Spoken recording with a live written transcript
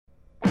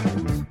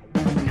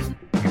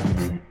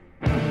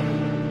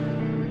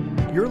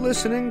You're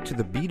listening to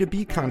the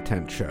B2B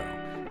Content Show,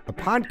 a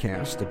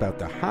podcast about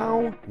the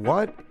how,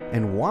 what,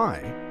 and why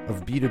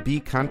of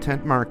B2B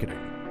content marketing.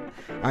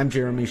 I'm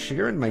Jeremy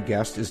Shear, and my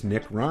guest is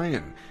Nick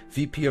Ryan,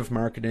 VP of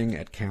Marketing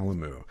at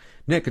Calamu.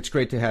 Nick, it's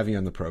great to have you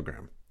on the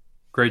program.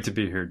 Great to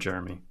be here,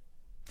 Jeremy.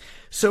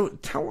 So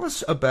tell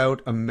us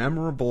about a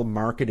memorable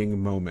marketing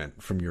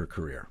moment from your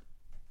career.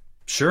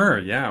 Sure,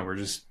 yeah, we're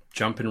just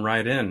jumping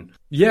right in.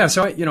 Yeah,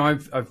 so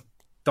I've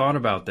thought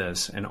about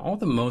this, and all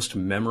the most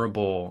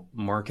memorable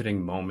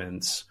marketing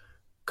moments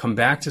come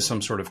back to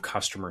some sort of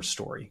customer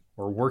story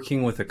or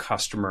working with a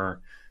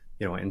customer,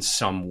 in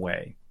some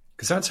way,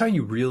 because that's how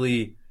you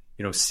really,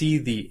 see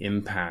the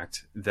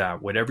impact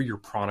that whatever your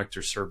product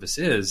or service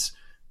is,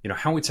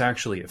 how it's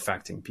actually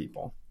affecting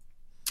people.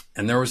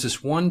 And there was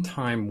this one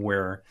time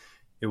where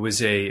it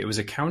was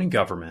a county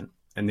government,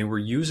 and they were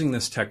using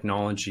this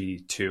technology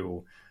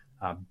to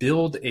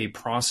build a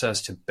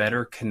process to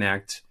better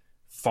connect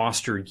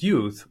foster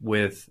youth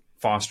with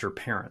foster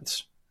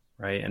parents,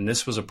 right? And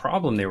this was a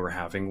problem they were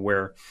having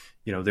where,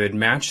 they'd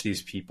match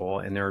these people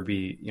and there would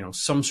be,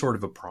 some sort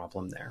of a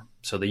problem there.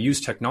 So they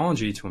used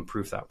technology to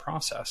improve that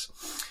process.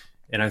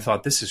 And I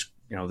thought, this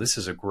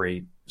is a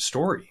great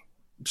story.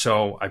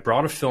 So I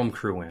brought a film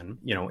crew in,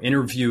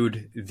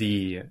 interviewed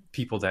the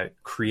people that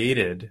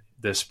created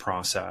this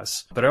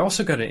process, but I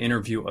also got to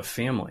interview a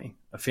family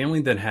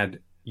that had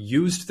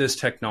used this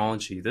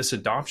technology, this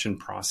adoption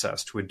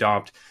process to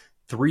adopt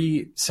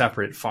 3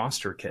 separate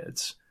foster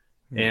kids.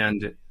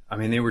 And I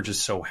mean, they were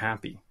just so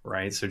happy,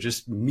 right? So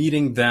just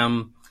meeting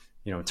them,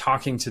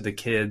 talking to the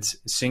kids,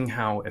 seeing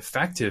how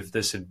effective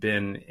this had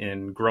been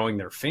in growing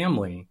their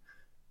family,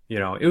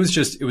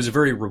 it was a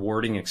very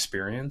rewarding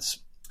experience.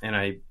 And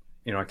I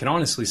can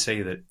honestly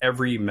say that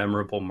every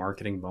memorable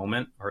marketing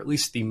moment, or at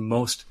least the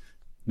most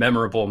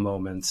memorable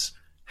moments,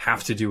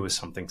 have to do with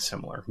something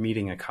similar,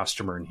 meeting a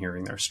customer and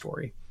hearing their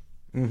story.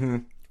 Mm-hmm.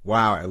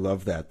 Wow, I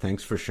love that.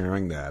 Thanks for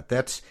sharing that.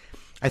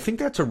 I think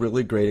that's a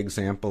really great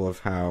example of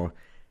how,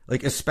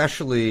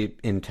 especially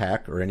in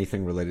tech or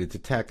anything related to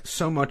tech,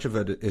 so much of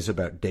it is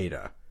about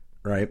data,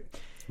 right?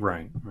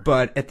 Right.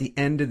 But at the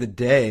end of the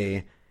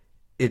day,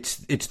 it's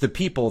the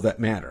people that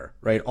matter,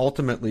 right?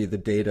 Ultimately, the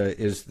data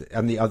is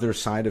on the other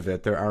side of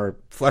it. There are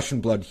flesh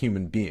and blood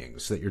human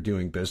beings that you're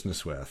doing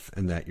business with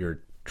and that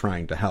you're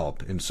trying to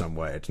help in some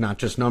way. It's not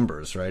just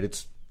numbers, right?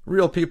 It's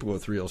real people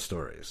with real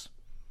stories.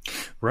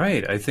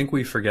 Right. I think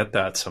we forget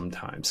that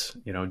sometimes.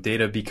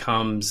 Data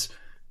becomes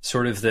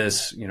sort of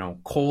this,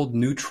 cold,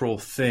 neutral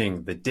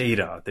thing, the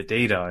data,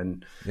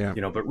 and,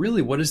 but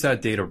really, what does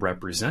that data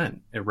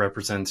represent? It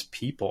represents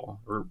people,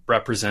 or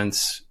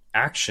represents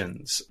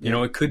actions.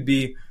 It could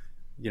be,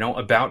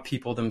 about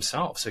people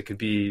themselves. It could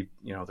be,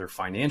 their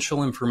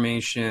financial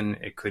information.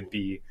 It could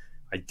be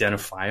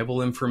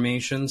identifiable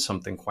information,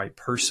 something quite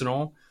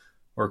personal,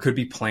 or it could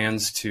be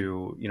plans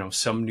to,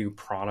 some new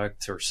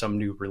product or some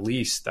new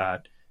release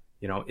that,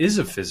 is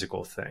a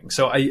physical thing.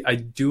 So I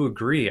do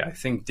agree. I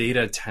think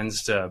data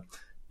tends to,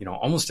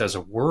 almost as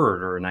a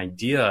word or an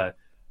idea,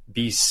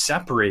 be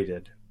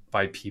separated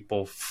by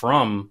people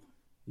from,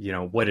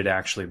 what it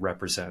actually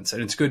represents.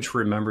 And it's good to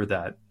remember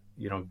that,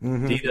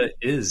 data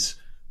is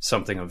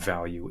something of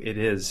value. It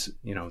is,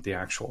 the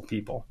actual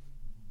people.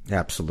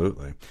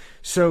 Absolutely.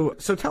 So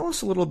tell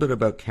us a little bit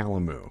about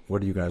Calamu.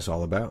 What are you guys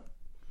all about?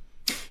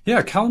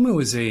 Yeah,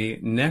 Calamu is a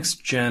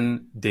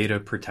next-gen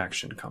data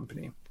protection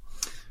company.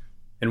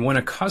 And when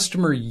a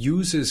customer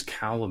uses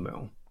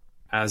Calamu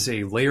as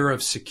a layer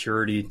of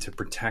security to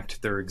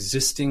protect their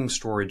existing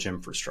storage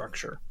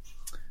infrastructure,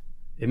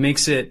 it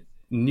makes it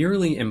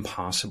nearly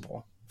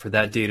impossible for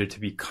that data to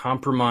be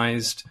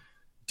compromised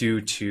due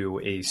to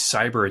a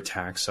cyber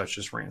attack such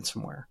as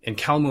ransomware. And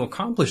Calamu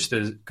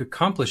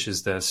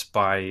accomplishes this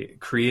by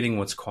creating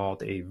what's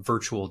called a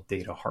virtual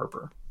data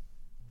harbor.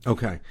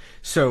 Okay.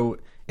 So,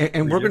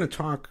 and we're going to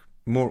talk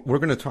more. We're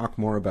going to talk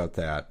more about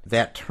that.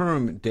 That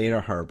term,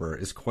 data harbor,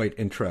 is quite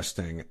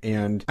interesting.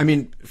 And I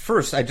mean,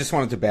 first, I just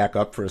wanted to back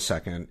up for a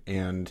second.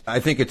 And I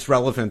think it's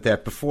relevant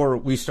that before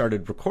we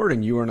started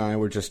recording, you and I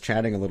were just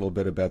chatting a little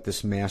bit about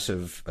this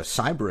massive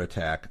cyber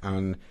attack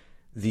on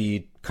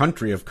the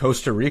country of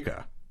Costa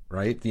Rica,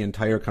 right? The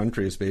entire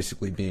country is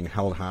basically being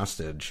held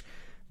hostage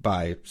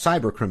by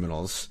cyber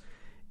criminals.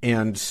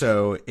 And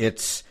so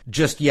it's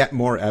just yet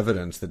more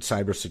evidence that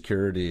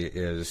cybersecurity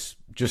is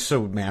just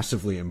so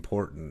massively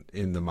important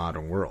in the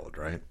modern world,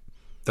 right?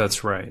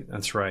 That's right.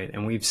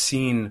 And we've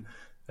seen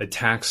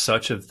attacks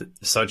such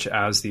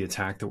as the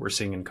attack that we're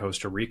seeing in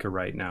Costa Rica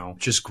right now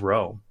just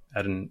grow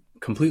at a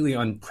completely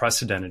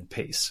unprecedented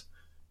pace.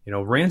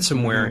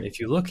 Ransomware, if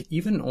you look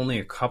even only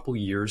a couple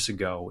years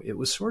ago, it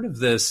was sort of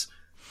this,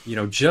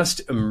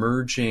 just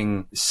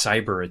emerging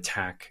cyber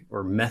attack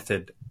or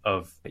method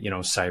of,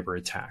 cyber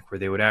attack, where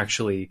they would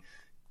actually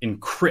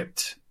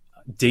encrypt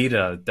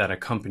data that a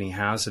company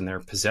has in their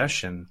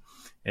possession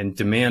and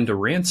demand a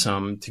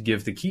ransom to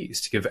give the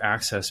keys, to give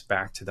access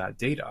back to that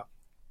data.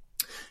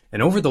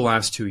 And over the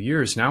last 2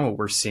 years, now what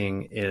we're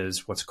seeing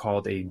is what's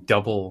called a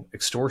double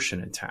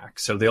extortion attack.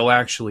 So they'll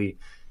actually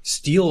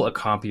steal a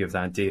copy of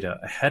that data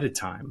ahead of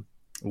time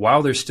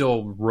while they're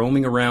still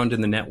roaming around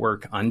in the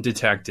network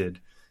undetected,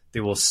 they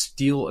will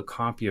steal a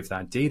copy of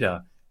that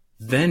data,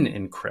 then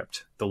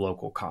encrypt the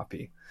local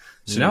copy.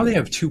 So now they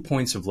have 2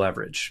 points of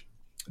leverage.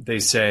 They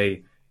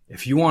say,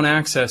 if you want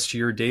access to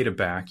your data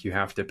back, you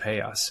have to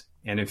pay us.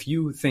 And if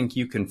you think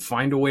you can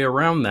find a way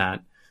around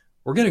that,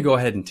 we're going to go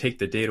ahead and take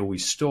the data we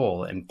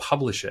stole and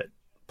publish it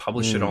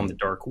on the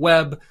dark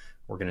web.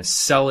 We're going to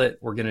sell it.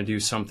 We're going to do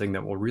something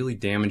that will really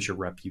damage your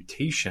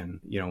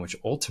reputation, which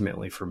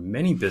ultimately for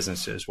many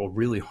businesses will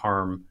really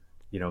harm,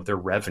 their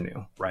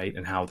revenue, right?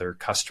 And how their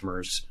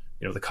customers,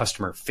 the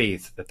customer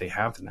faith that they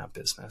have in that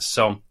business.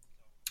 So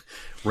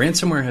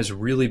ransomware has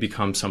really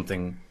become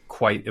something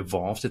quite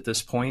evolved at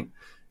this point.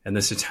 And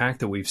this attack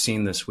that we've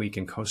seen this week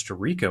in Costa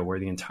Rica, where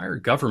the entire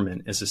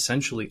government is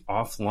essentially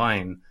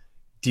offline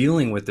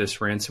dealing with this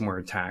ransomware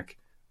attack,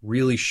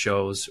 really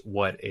shows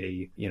what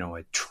a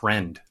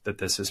trend that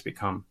this has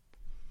become.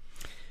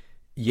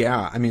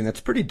 Yeah, I mean,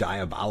 that's pretty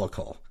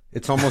diabolical.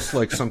 It's almost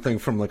like something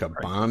from like a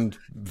Bond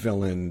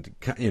villain,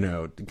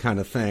 kind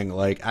of thing.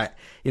 Like I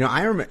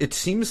remember, it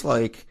seems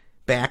like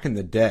back in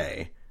the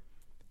day,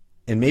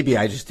 and maybe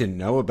I just didn't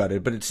know about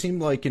it, but it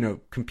seemed like,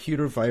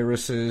 computer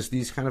viruses,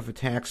 these kind of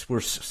attacks were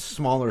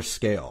smaller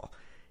scale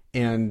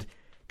and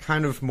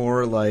kind of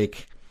more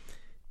like,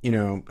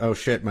 oh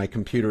shit, my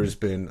computer's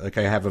been, like,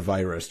 I have a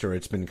virus or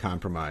it's been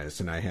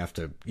compromised and I have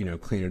to,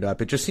 clean it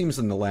up. It just seems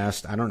in the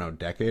last,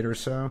 decade or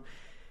so,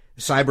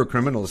 cyber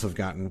criminals have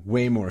gotten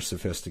way more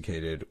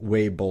sophisticated,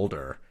 way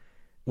bolder.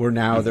 Where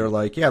now they're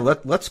like, yeah,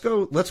 let's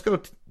go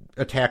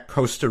attack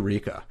Costa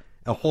Rica,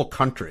 a whole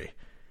country,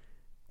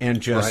 and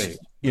just,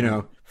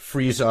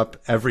 freeze up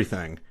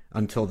everything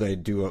until they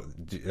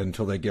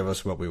give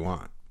us what we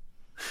want.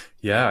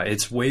 Yeah,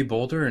 it's way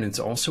bolder and it's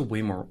also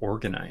way more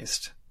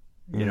organized.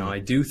 I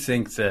do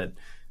think that,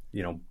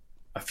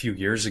 a few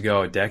years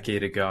ago, a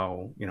decade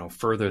ago,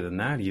 further than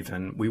that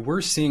even, we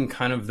were seeing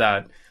kind of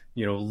that,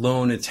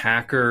 lone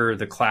attacker,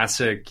 the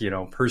classic,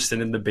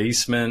 person in the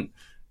basement,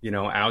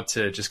 out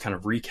to just kind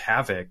of wreak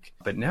havoc.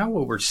 But now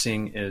what we're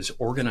seeing is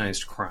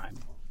organized crime.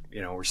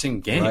 We're seeing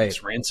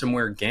gangs,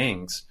 ransomware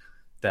gangs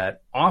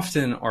that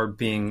often are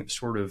being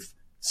sort of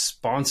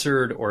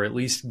sponsored or at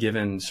least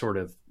given sort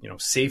of,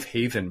 safe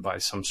haven by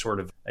some sort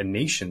of a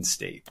nation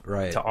state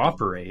to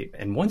operate.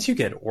 And once you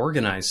get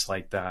organized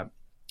like that,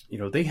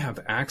 they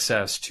have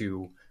access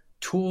to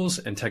tools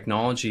and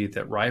technology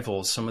that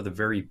rivals some of the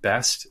very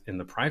best in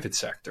the private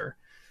sector.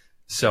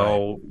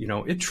 So,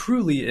 it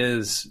truly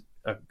is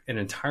an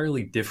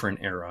entirely different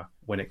era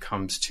when it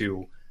comes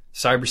to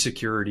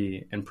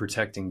cybersecurity and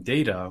protecting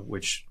data,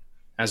 which,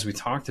 as we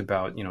talked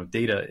about,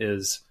 data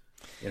is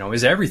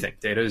everything.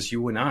 Data is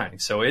you and I.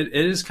 So it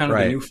is kind of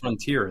a new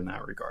frontier in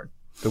that regard.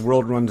 The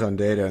world runs on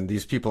data, and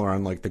these people are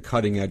on like the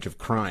cutting edge of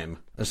crime,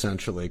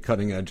 essentially,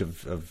 cutting edge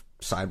of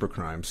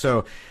cybercrime.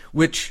 So,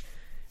 which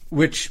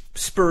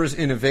spurs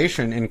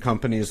innovation in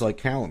companies like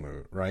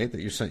Calamute, right? That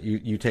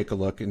you take a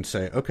look and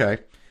say, okay,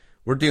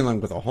 we're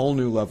dealing with a whole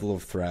new level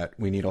of threat.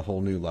 We need a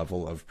whole new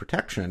level of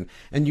protection.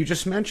 And you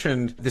just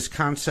mentioned this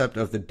concept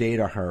of the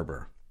data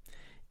harbor.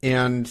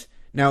 And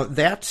now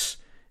that's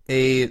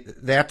a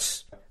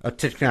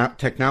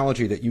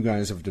technology that you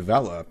guys have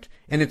developed.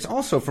 And it's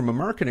also, from a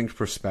marketing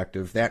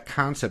perspective, that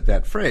concept,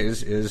 that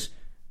phrase is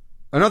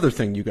another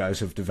thing you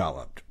guys have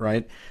developed,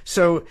 right?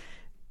 So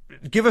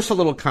give us a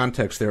little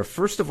context there.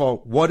 First of all,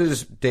 what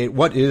is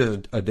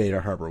a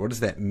data harbor? What does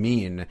that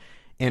mean?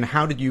 And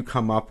how did you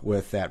come up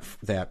with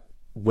that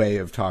way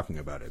of talking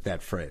about it,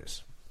 that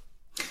phrase?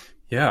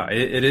 Yeah,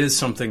 it is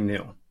something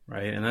new,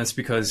 right? And that's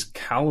because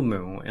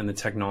Calamute and the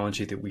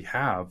technology that we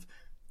have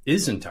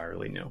is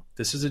entirely new.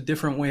 This is a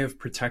different way of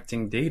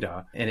protecting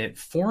data, and it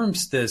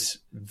forms this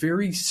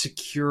very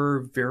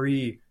secure,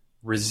 very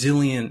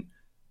resilient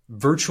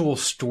virtual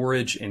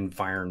storage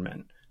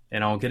environment.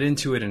 And I'll get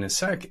into it in a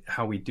sec,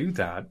 how we do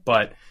that.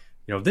 But,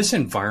 this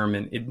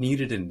environment, it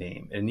needed a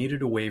name. It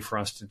needed a way for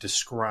us to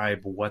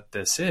describe what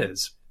this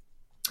is.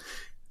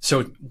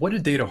 So what a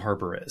data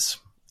harbor is.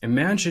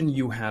 Imagine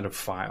you had a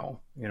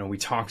file. We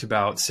talked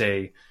about,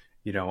 say,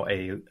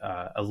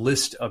 a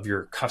list of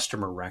your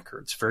customer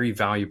records, very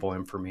valuable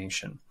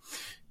information.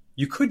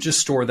 You could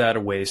just store that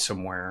away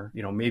somewhere,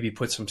 maybe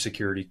put some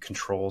security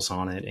controls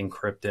on it,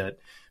 encrypt it.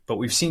 But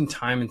we've seen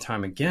time and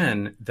time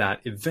again that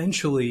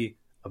eventually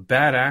a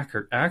bad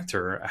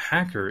a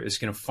hacker is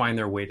going to find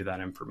their way to that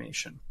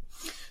information.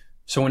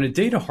 So in a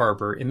data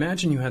harbor,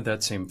 imagine you had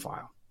that same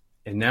file,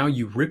 and now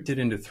you ripped it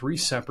into 3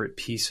 separate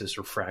pieces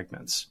or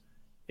fragments,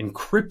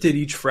 encrypted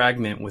each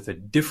fragment with a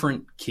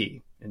different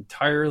key,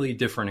 entirely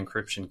different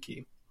encryption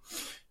key.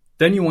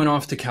 Then you went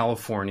off to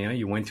California,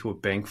 you went to a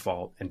bank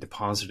vault and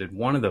deposited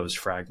one of those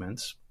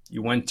fragments.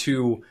 You went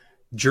to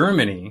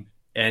Germany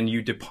and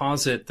you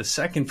deposit the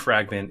second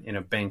fragment in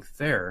a bank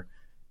there.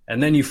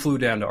 And then you flew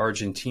down to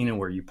Argentina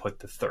where you put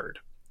the third.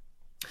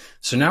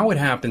 So now what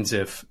happens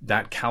if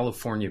that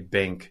California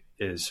bank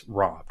is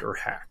robbed or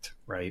hacked,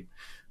 right?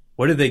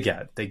 What do they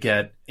get? They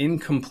get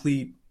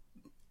incomplete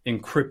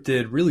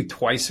encrypted, really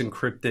twice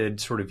encrypted,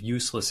 sort of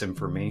useless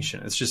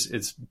information.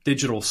 It's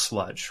digital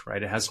sludge,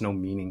 right? It has no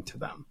meaning to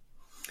them.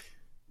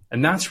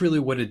 And that's really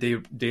what a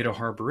data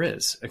harbor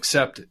is,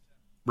 except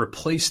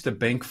replace the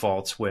bank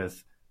vaults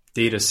with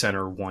data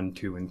center 1,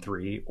 2, and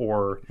 3,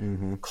 or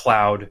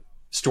cloud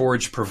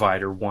storage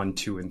provider 1,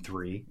 2, and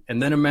 3.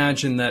 And then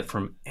imagine that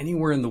from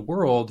anywhere in the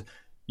world,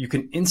 you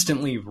can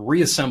instantly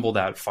reassemble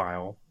that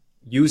file,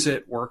 use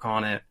it, work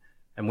on it.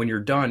 And when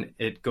you're done,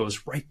 it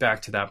goes right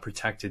back to that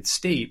protected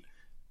state.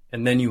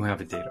 And then you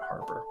have a data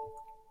harbor.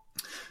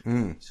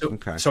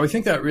 So I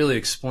think that really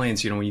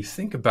explains, when you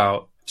think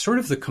about sort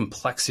of the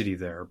complexity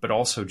there, but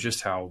also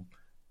just how,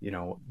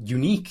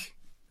 unique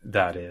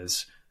that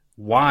is,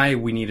 why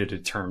we needed a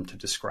term to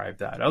describe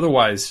that.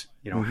 Otherwise,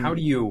 how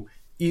do you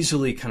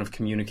easily kind of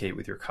communicate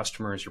with your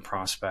customers, your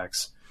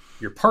prospects,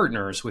 your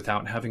partners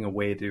without having a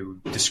way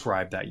to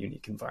describe that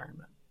unique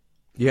environment?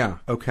 Yeah.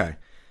 Okay.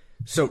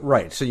 So,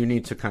 right. So you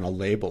need to kind of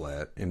label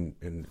it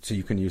and so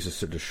you can use this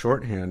sort of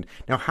shorthand.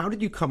 Now, how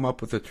did you come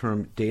up with the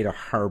term data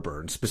harbor?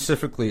 And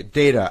specifically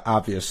data,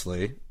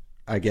 obviously,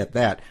 I get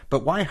that,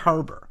 but why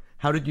harbor?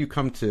 How did you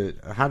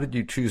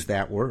choose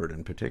that word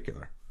in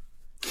particular?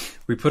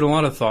 We put a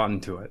lot of thought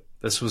into it.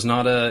 This was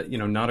not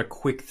a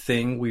quick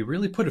thing. We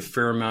really put a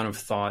fair amount of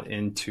thought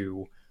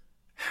into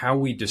how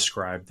we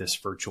describe this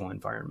virtual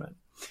environment.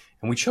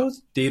 And we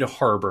chose data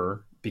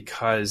harbor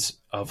because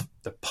of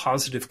the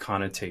positive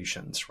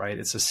connotations, right?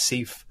 It's a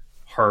safe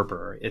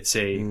harbor. It's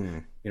a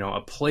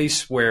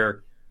place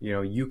where,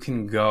 you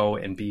can go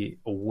and be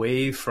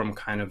away from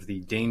kind of the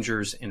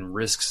dangers and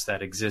risks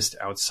that exist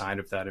outside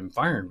of that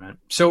environment.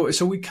 So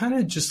we kind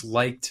of just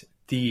liked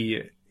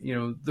the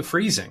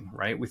phrasing,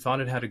 right? We thought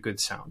it had a good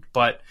sound,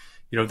 but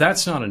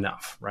that's not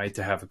enough, right?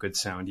 To have a good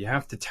sound, you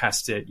have to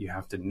test it. You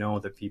have to know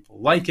that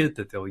people like it,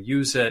 that they'll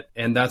use it.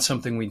 And that's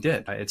something we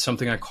did. It's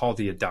something I call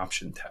the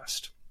adoption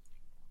test.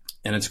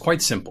 And it's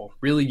quite simple.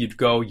 Really, you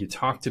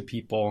talk to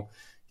people,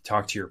 you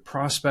talk to your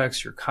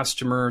prospects, your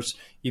customers,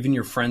 even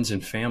your friends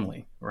and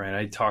family, right?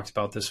 I talked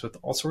about this with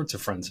all sorts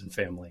of friends and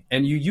family.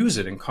 And you use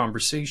it in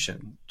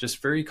conversation,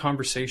 just very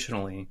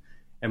conversationally.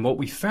 And what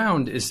we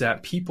found is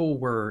that people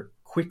were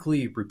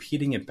quickly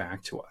repeating it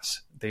back to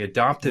us. They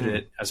adopted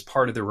it as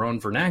part of their own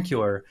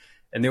vernacular,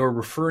 and they were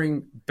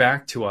referring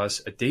back to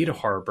us a data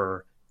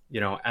harbor,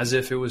 as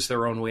if it was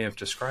their own way of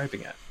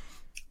describing it.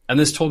 And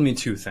this told me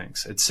two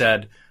things. It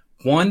said,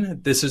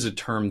 one, this is a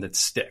term that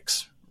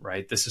sticks,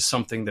 right? This is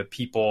something that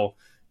people,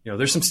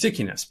 there's some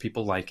stickiness.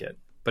 People like it.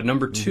 But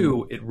number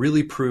two, it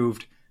really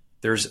proved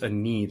there's a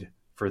need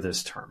for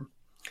this term.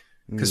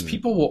 Because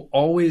people will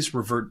always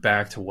revert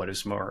back to what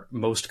is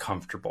most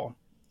comfortable.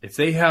 If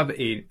they have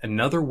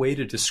another way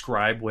to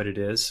describe what it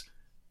is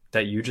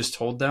that you just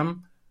told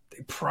them,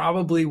 they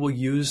probably will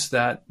use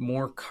that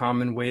more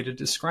common way to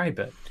describe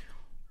it,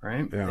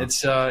 right? Yeah.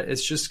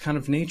 It's just kind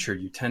of nature.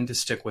 You tend to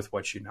stick with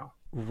what you know.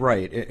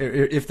 Right.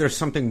 If there's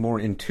something more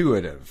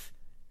intuitive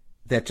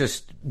that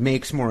just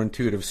makes more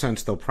intuitive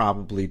sense, they'll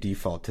probably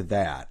default to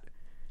that.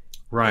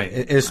 Right.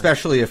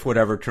 Especially if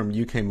whatever term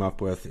you came up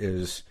with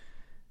is,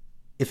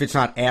 if it's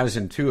not as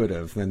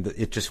intuitive, then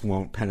it just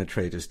won't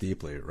penetrate as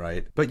deeply,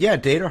 right? But yeah,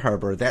 data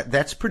harbor,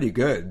 that's pretty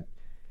good.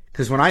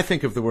 Because when I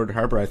think of the word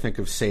harbor, I think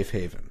of safe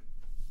haven.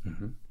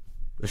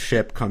 A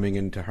ship coming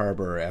into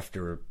harbor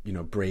after,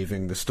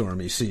 braving the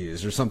stormy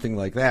seas or something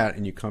like that,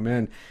 and you come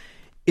in.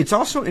 It's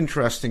also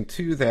interesting,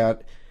 too,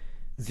 that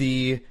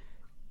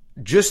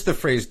just the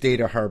phrase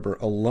data harbor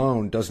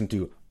alone doesn't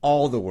do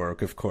all the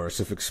work, of course,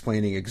 of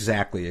explaining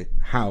exactly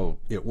how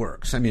it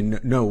works. I mean,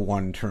 no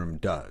one term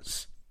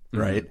does.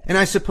 Right. And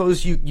I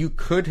suppose you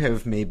could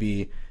have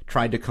maybe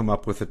tried to come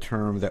up with a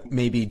term that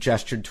maybe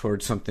gestured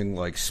towards something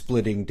like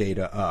splitting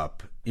data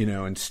up,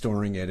 and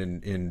storing it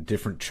in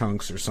different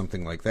chunks or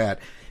something like that.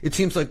 It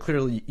seems like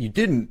clearly you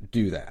didn't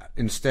do that.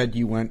 Instead,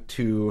 you went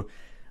to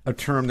a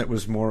term that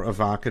was more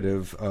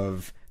evocative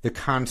of the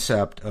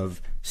concept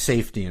of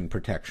safety and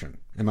protection.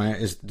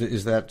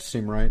 Is that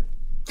seem right?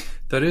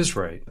 That is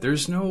right.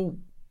 There's no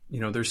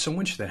there's so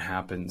much that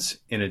happens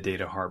in a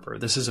data harbor.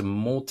 This is a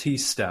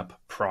multi-step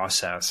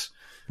process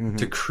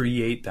to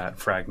create that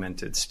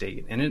fragmented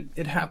state. And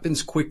it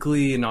happens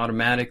quickly and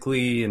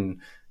automatically, and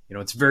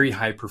it's very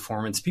high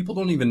performance. People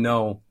don't even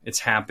know it's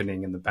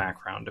happening in the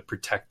background to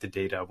protect the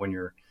data when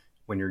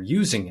you're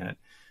using it.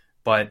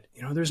 But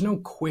there's no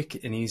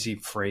quick and easy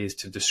phrase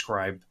to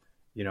describe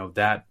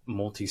that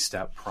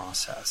multi-step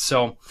process.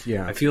 So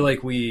yeah. I feel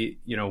like we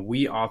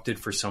opted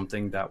for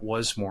something that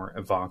was more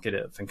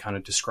evocative and kind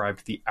of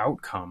described the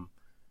outcome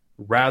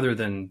rather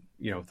than,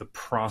 the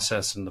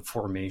process and the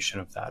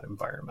formation of that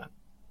environment.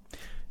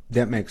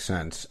 That makes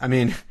sense. I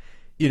mean,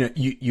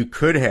 you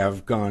could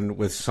have gone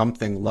with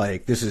something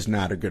like, this is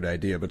not a good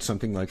idea, but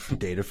something like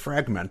data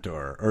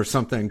fragmentor or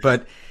something,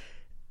 but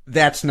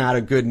that's not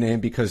a good name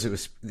because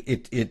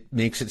it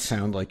makes it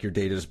sound like your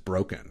data is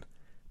broken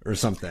or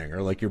something,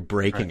 or like you're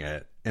breaking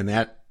it, and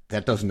that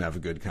doesn't have a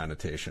good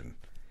connotation.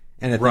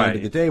 And at the end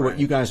of the day, what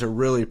you guys are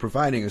really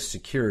providing is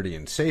security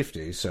and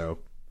safety, so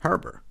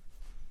harbor.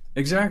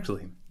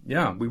 Exactly.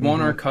 Yeah, we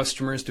want our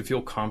customers to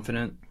feel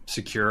confident,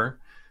 secure.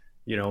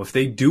 You know, if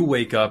they do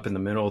wake up in the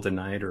middle of the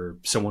night or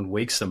someone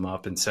wakes them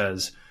up and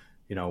says,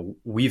 you know,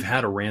 we've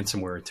had a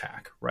ransomware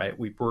attack, right?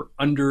 We're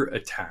under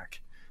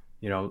attack.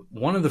 You know,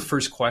 one of the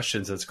first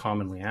questions that's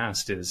commonly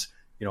asked is,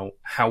 you know,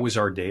 how is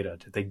our data?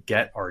 Did they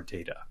get our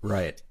data?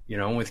 Right. You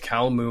know, with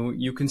Calamu,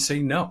 you can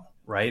say no,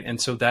 right? And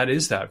so that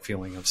is that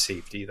feeling of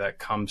safety that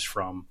comes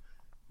from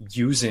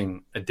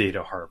using a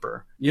data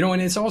harbor. You know,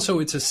 and it's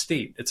a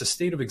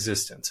state of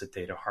existence at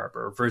Data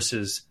Harbor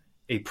versus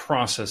a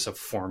process of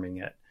forming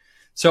it.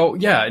 So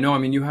yeah, no, I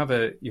mean, you have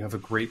a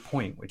great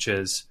point, which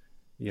is,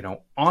 you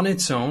know, on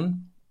its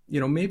own, you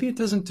know, maybe it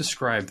doesn't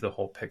describe the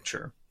whole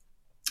picture,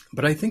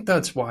 but I think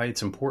that's why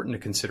it's important to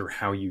consider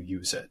how you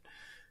use it.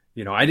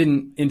 You know, I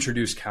didn't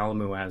introduce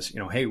Calamu as,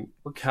 you know, hey,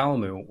 we're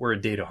Calamu, we're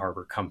a Data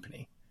Harbor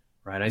company,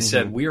 right? I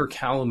said, we are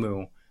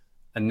Calamu,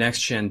 a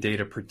next-gen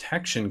data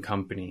protection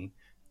company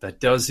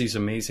that does these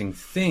amazing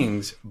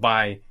things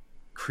by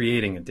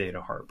creating a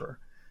data harbor.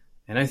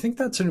 And I think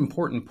that's an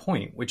important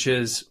point, which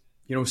is,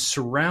 you know,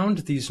 surround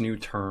these new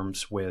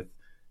terms with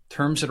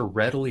terms that are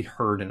readily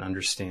heard and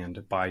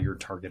understood by your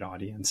target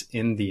audience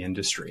in the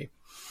industry.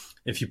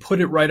 If you put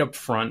it right up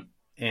front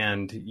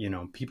and, you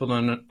know, people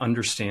don't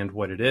understand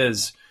what it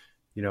is,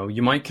 you know,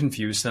 you might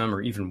confuse them,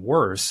 or even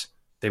worse,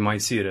 they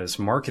might see it as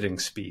marketing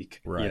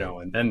speak, right. You know,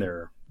 and then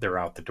they're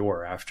out the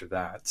door after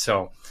that.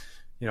 So,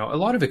 you know, a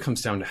lot of it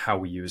comes down to how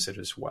we use it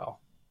as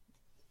well.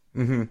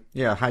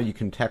 Yeah, how you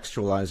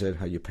contextualize it,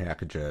 how you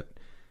package it.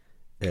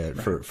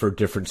 Right. For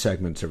different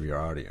segments of your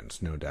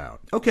audience, no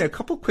doubt. Okay, a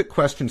couple quick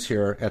questions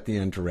here at the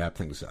end to wrap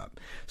things up.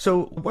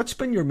 So what's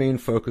been your main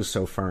focus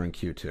so far in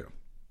Q2?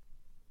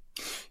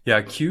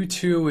 Yeah,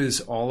 Q2 is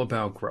all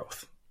about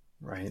growth,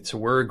 right? So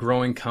we're a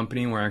growing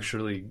company. We're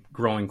actually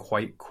growing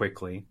quite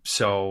quickly.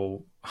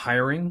 So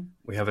hiring,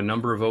 we have a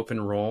number of open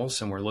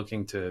roles, and we're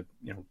looking to,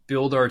 you know,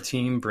 build our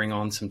team, bring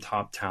on some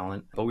top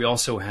talent. But we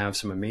also have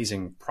some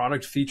amazing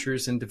product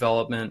features in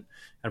development.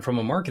 And from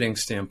a marketing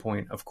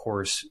standpoint, of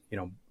course, you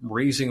know,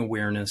 raising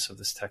awareness of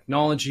this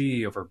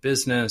technology, of our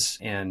business,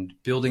 and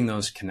building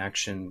those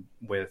connection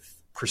with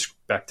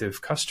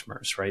prospective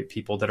customers, right?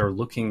 People that are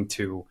looking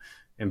to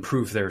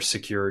improve their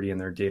security and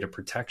their data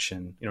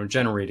protection, you know,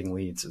 generating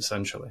leads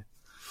essentially.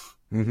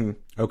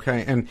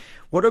 Okay. And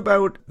what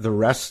about the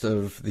rest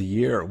of the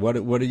year? What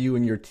do you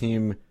and your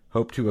team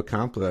hope to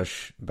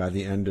accomplish by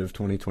the end of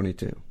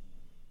 2022?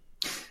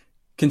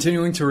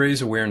 Continuing to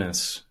raise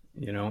awareness.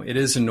 You know, it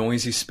is a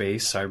noisy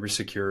space,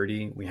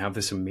 cybersecurity. We have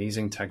this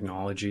amazing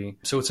technology.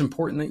 So it's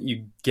important that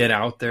you get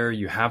out there,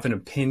 you have an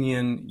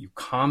opinion, you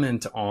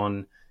comment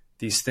on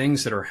these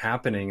things that are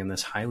happening in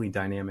this highly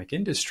dynamic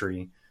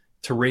industry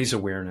to raise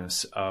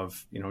awareness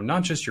of, you know,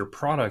 not just your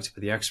product, but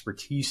the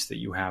expertise that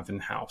you have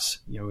in-house,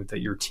 you know,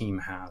 that your team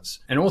has.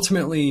 And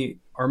ultimately,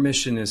 our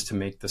mission is to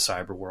make the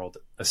cyber world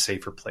a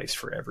safer place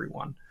for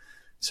everyone.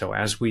 So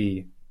as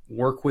we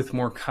work with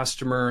more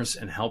customers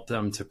and help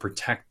them to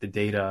protect the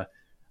data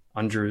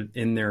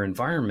in their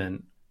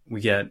environment, we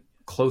get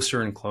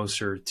closer and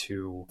closer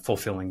to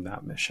fulfilling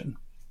that mission.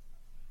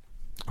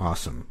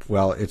 Awesome.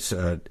 Well, it's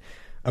a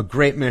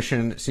great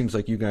mission. It seems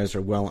like you guys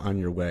are well on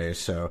your way.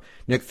 So,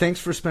 Nick, thanks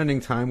for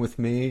spending time with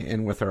me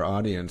and with our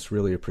audience.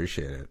 Really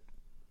appreciate it.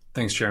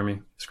 Thanks,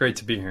 Jeremy. It's great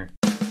to be here.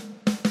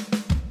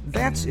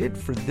 That's it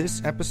for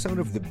this episode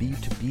of the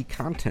B2B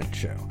Content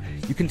Show.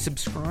 You can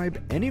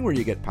subscribe anywhere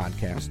you get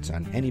podcasts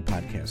on any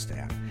podcast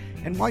app.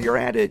 And while you're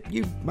at it,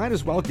 you might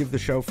as well give the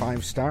show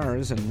 5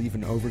 stars and leave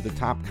an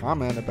over-the-top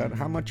comment about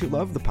how much you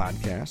love the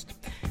podcast.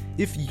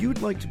 If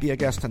you'd like to be a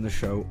guest on the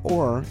show,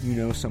 or you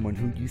know someone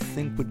who you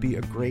think would be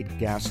a great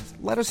guest,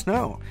 let us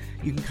know.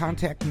 You can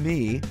contact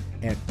me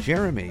at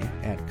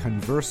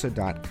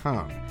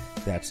jeremy@conversa.com.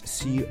 That's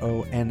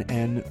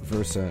CONN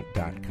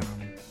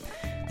Versa.com.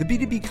 The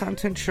B2B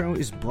Content Show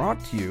is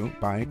brought to you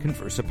by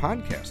Conversa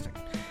Podcasting.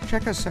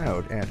 Check us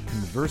out at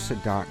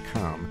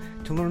conversa.com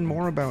to learn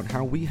more about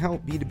how we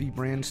help B2B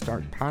brands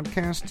start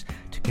podcasts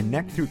to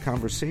connect through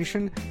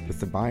conversation with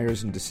the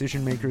buyers and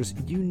decision makers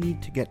you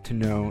need to get to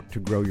know to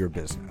grow your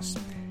business.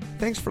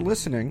 Thanks for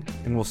listening,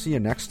 and we'll see you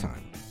next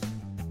time.